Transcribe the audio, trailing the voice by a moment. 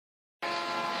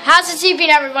How's it TP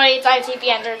everybody? It's ITP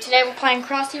Ender. Today we're playing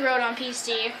Crossy Road on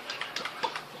PC.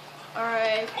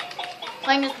 Alright.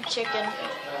 Playing as the chicken.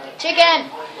 Chicken!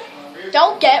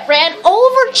 Don't get ran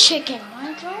over, chicken!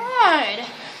 My god!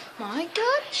 My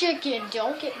god, chicken!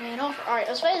 Don't get ran over. Alright,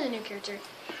 let's play as a new character.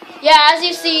 Yeah, as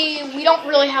you see, we don't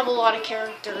really have a lot of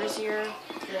characters here.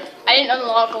 I didn't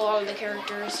unlock a lot of the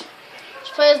characters. Let's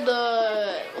play as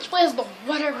the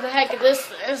whatever the heck this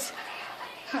is.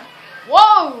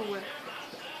 Whoa!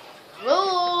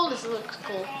 Whoa, this looks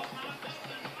cool.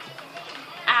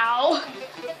 Ow! Oh,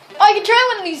 I can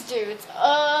try one of these dudes.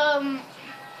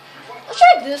 Let's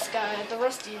try this guy, the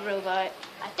rusty robot.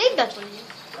 I think that's what he is.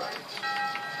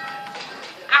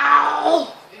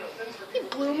 Ow! He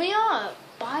blew me up.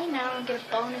 Buy now and get a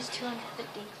bonus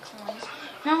 250 coins.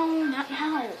 No, not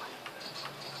now.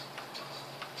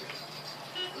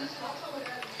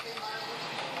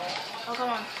 Oh,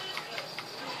 come on.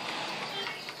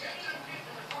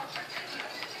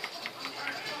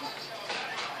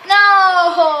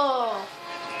 No!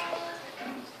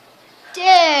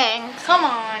 Dang, come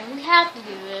on, we have to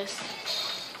do this.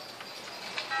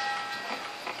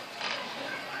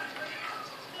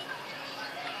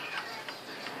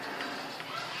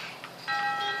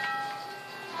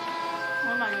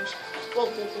 Oh my gosh. Whoa,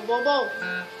 whoa, whoa, whoa, whoa.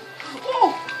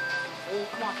 Oh! Oh,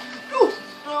 come on. Ooh.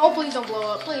 Oh, please don't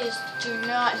blow up. Please do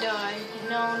not die.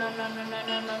 No, no, no, no, no,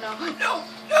 no, no, no. No!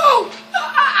 No!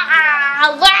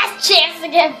 Ah, last chance to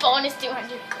get bonus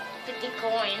 250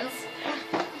 coins.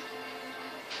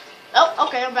 Oh,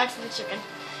 okay, I'm back to the chicken.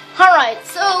 Alright,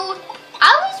 so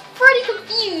I was pretty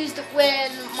confused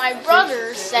when my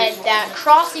brother said that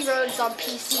Crossy Road is on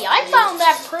PC. I found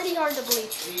that pretty hard to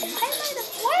believe.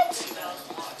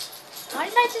 Why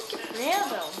did I just get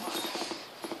random?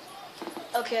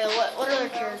 Okay, what other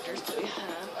characters do we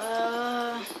have?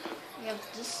 We have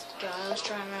this guy. Let's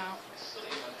try him out.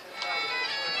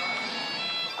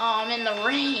 Oh, I'm in the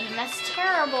rain. That's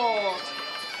terrible.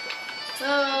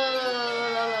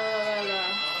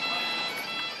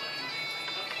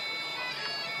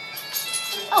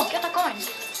 Oh, get that coin.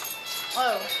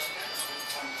 Whoa.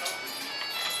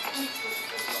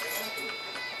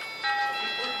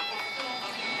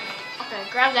 Okay,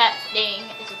 grab that thing.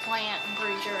 It's a plant, I'm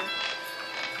pretty sure.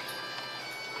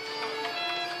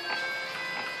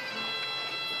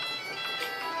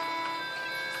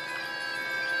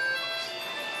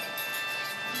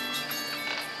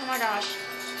 Oh my gosh.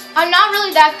 I'm not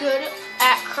really that good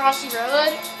at Crossy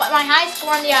Road, but my high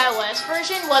score on the iOS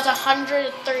version was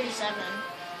 137,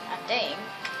 I think.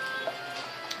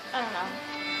 I don't know.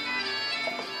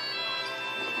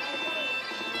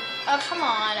 Oh, come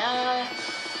on.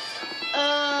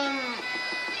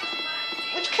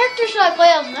 Which character should I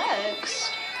play as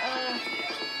next?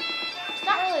 It's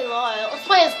not really loyal. Let's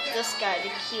play as this guy, the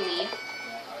Kiwi.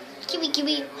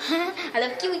 Kiwi. I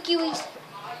love kiwis.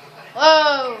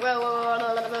 Whoa, whoa, whoa, whoa,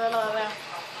 whoa, whoa, whoa.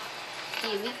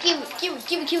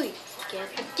 Kiwi.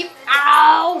 Get the kiwi.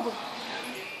 Ow!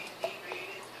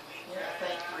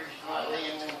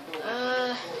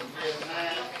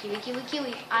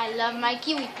 Kiwi. I love my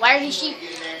kiwi. Why are these sheep?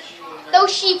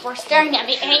 Those sheep were staring at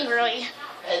me angrily.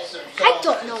 I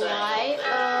don't know why.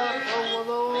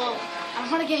 Whoa. I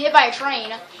want to get hit by a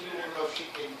train.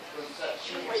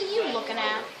 What are you looking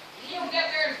at?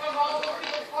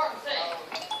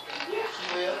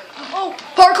 Oh,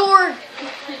 parkour!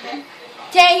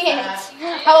 Dang it! I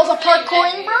was a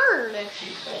parkouring bird.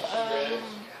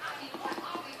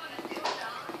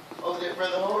 Over there,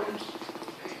 Brother Hortons.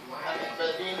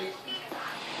 Brother Denny's.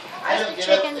 I don't get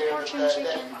chicken, up there, fortune but chicken.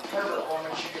 that Herbert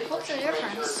woman, she gets What's the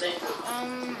difference? What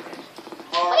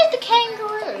What is the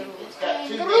kangaroo?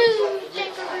 Kangaroo.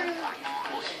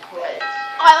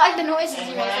 Oh, I like the noises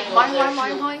you make. Like boing,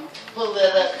 boing, boing. Pull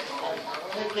that up.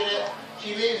 Pick it up. She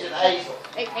lives in Hazel.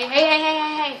 Hey.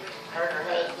 Her and her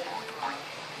husband.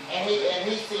 And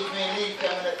he sees me and he's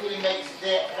coming up. He makes a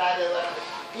debt, and I do like it.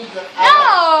 He's like,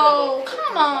 No,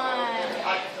 come on.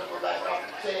 I can put her back off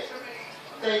the set.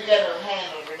 They ain't got no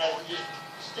handles or nothing, just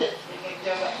sticks. We can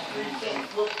go about 3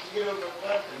 cents, look to get over the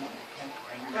weapon.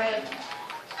 Grab.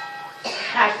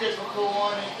 I took a cool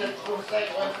one and took a cool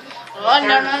second one. Oh,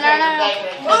 no.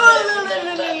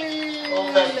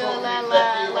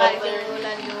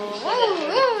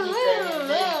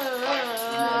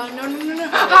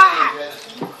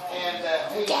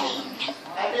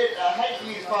 I hate for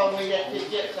you to follow me that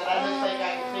pick yet, but I don't think I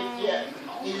can pick yet.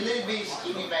 He's a little bitty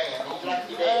skinny man. He's like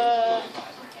your dad.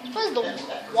 What is the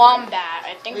wombat?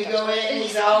 I think we that's go what in it and is.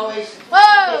 he's always.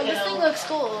 Whoa, this thing looks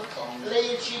cool.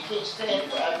 Lee, she can't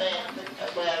stand for a man.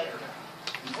 Well,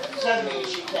 some men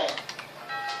she can't.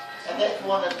 And that's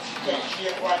one of them she can't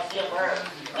ship like give her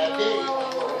a video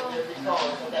for it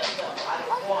because of that stuff. I don't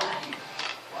know why.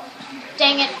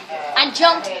 Dang it. I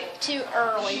jumped too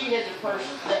early. She had the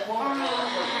person, that woman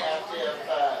out there,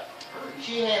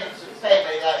 she handles the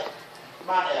family like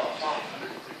mom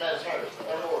does hers,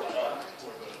 her Lord.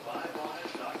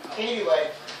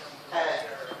 Anyway,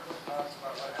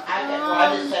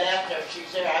 I just sat out there,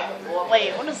 she's there, I went walking.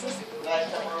 Wait, what is this?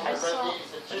 Last time I I saw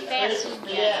fancy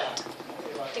piano.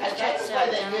 I think I I tried to sat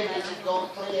play that down good, there. this is going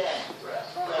to play that.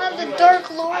 I don't have the Dark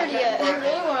Lord yet. I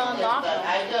really want to unlock him.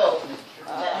 I know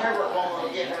that Herbert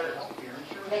won't get her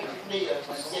picture deal.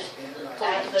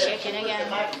 Chicken again. Put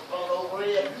the microphone over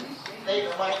it, leave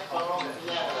the microphone on the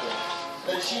piano.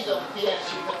 But if she's on the piano,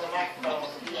 she puts the microphone on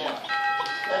the piano.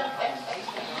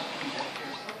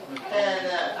 And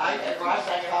I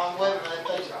sang along with them and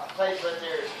they played with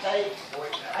their tape.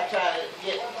 I try to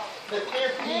get, but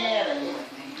their piano.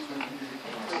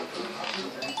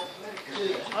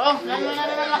 Oh, no.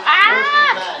 Ah!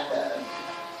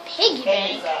 Piggy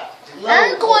bank.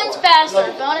 Earn coins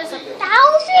faster. Bonus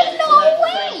 1,000? No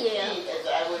way! As I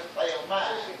would play on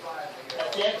mine.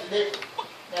 That's the difference.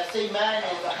 Now see, mine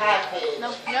is a high pitch. No.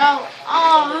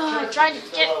 Oh, I tried to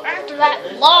get after that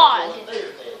log.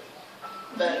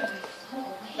 But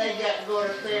they got to go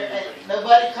up there and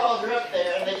nobody called her up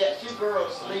there and they got 2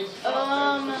 girls to leave.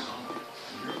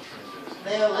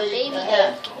 They'll leave.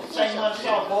 Sing one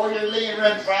song, boy, you're leaving,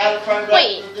 run right up.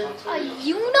 Wait, a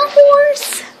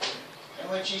unihorse? And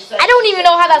when she I don't even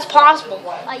know how that's possible.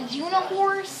 A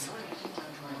unihorse?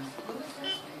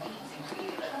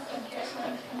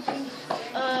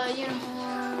 Unihorse.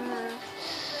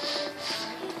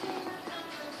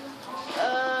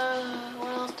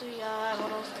 What else do we got?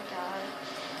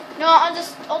 No, I'll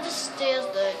just stay as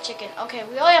the chicken. Okay,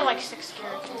 we only have like 6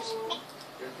 characters.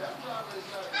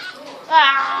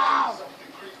 Ow!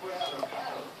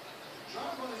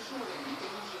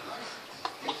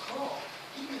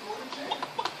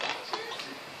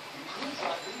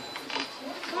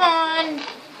 Come on!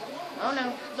 Oh no!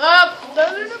 No.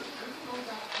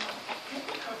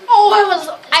 Oh,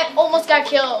 I almost got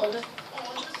killed.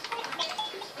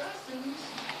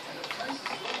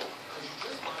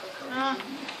 Oh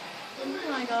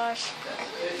my gosh.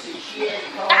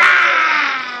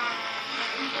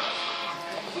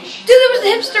 Dude, there was a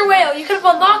hipster whale. You could have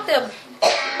unlocked them.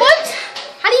 What?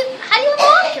 How do you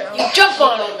unlock him? You jump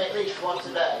on him. at least once a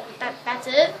day. That's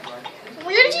it?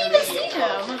 Where did you even see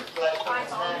him?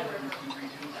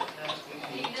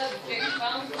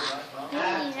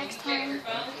 Maybe next time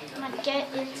I'm gonna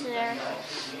get into there.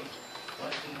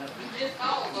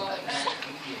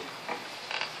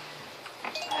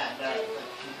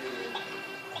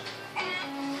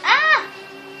 Ah!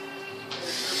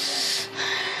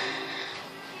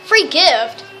 Free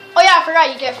gift? Oh yeah, I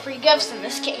forgot you get free gifts in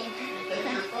this game.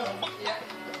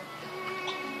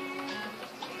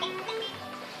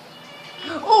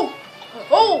 Oh!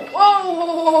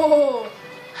 Whoa!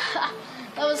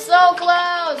 That was so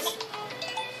close!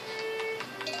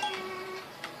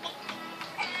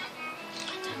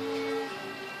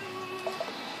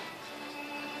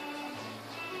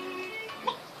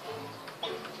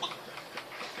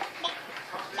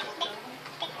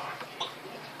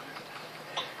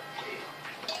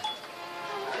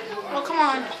 Oh, come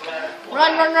on.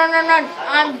 Run.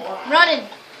 I'm running.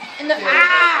 In the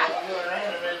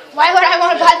Why would I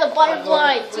want to buy the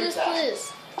butterfly? It's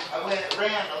useless. I went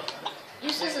random.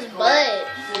 Useless as butt.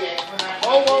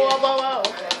 Whoa.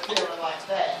 Feeling like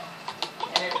that.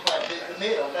 And then if I did the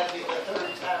middle, that'd be the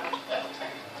 3rd time.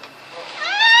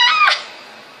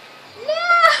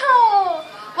 No!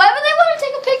 Why would they want to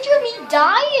take a picture of me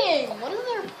dying? What is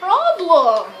their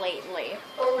problem lately?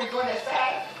 What are we going to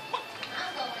say?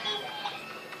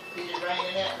 Is it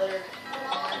raining out there?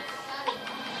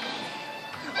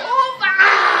 Oh,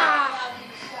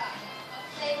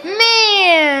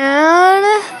 man!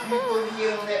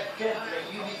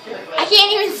 I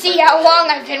can't even see how long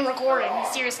I've been recording.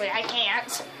 Seriously, I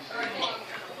can't.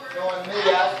 Knowing me, I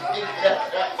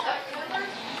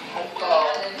fall.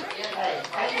 Hey,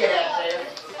 I get out there.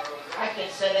 I can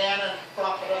sit down and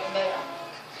flop it up and down.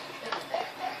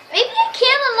 Maybe I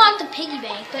can unlock the piggy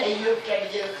bank, but... Hey, you're trying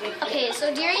to get a Okay,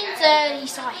 so Darian said he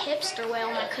saw a hipster whale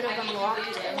and I could have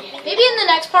unlocked him. Maybe in the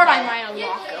next part I might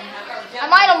unlock him. I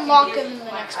might unlock him in the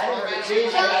next I part. don't know,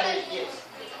 geez, I didn't get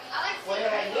where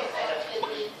I get that.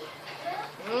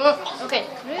 Okay,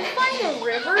 can we find a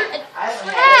river? I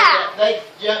don't Ah! have they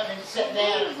jump and sit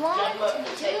down and Want jump up and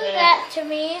to do sit down. that to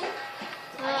me?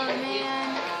 Oh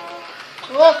man.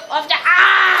 Whoa, off the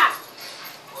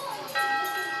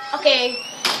Okay.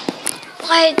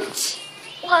 What?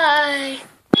 Why?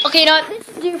 Okay, now this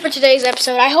is it for today's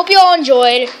episode. I hope you all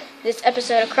enjoyed this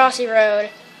episode of Crossy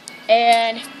Road.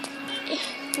 And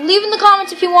leave in the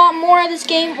comments if you want more of this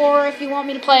game or if you want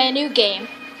me to play a new game.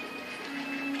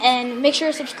 And make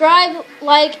sure to subscribe,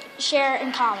 like, share,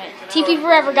 and comment. TP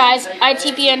forever, guys. I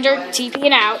TP under, TP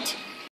and out.